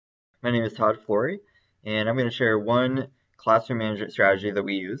My name is Todd Flory, and I'm going to share one classroom management strategy that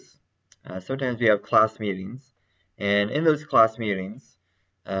we use. Sometimes we have class meetings, and in those class meetings,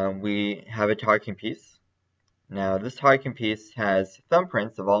 we have a talking piece. Now, this talking piece has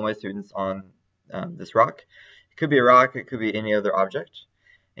thumbprints of all my students on this rock. It could be a rock, it could be any other object.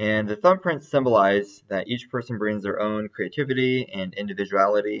 And the thumbprints symbolize that each person brings their own creativity and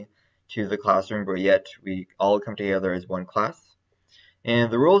individuality to the classroom, but yet we all come together as one class.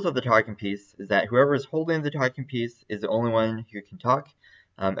 And the rules of the talking piece is that whoever is holding the talking piece is the only one who can talk.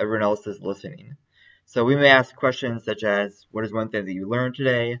 Everyone else is listening. So we may ask questions such as, what is one thing that you learned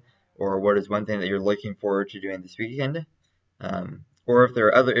today? Or what is one thing that you're looking forward to doing this weekend? Or if there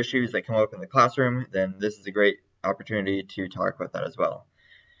are other issues that come up in the classroom, then this is a great opportunity to talk about that as well.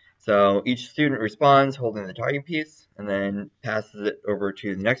 So each student responds holding the talking piece and then passes it over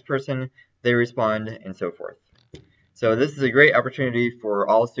to the next person. They respond and so forth. So this is a great opportunity for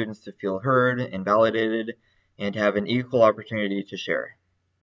all students to feel heard and validated and to have an equal opportunity to share.